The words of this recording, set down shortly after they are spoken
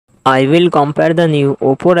I will compare the new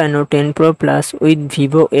Oppo Reno 10 Pro Plus with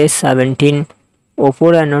Vivo S17.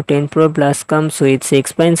 Oppo Reno 10 Pro Plus comes with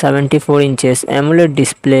 6.74 inches AMOLED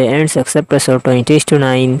display and success ratio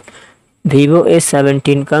 20:9. Vivo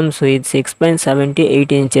S17 comes with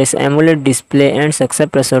 6.78 inches AMOLED display and success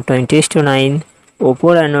ratio 20:9.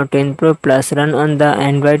 Oppo Reno 10 Pro Plus run on the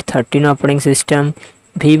Android 13 operating system.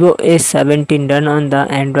 Vivo S17 run on the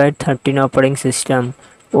Android 13 operating system.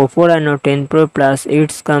 Oppo Reno 10 Pro Plus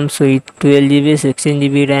it comes with 12GB,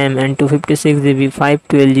 16GB RAM and 256GB,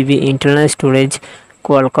 512GB internal storage.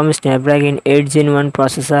 Qualcomm Snapdragon 8 Gen 1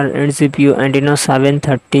 processor and CPU Adreno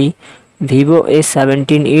 730. Vivo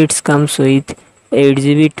S17 it comes with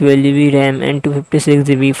 8GB, 12GB RAM and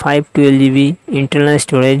 256GB, 512GB internal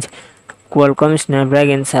storage. Qualcomm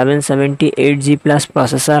Snapdragon 778G Plus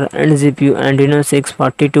processor and GPU Adreno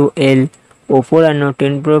 642L. Oppo Reno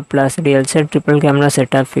 10 Pro Plus real set triple camera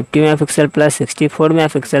setup 50 MP plus 64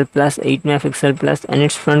 MP plus 8 MP plus and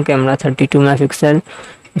its front camera 32 MP.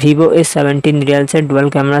 Vivo S17 real set dual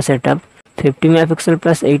camera setup 50 MP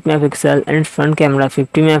plus 8 MP and front camera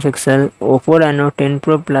 50 MP. Oppo Reno 10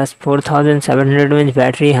 Pro Plus 4700 mAh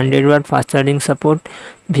battery 100W fast charging support.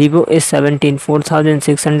 Vivo S17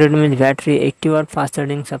 4600 mAh battery 80W fast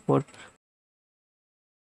charging support.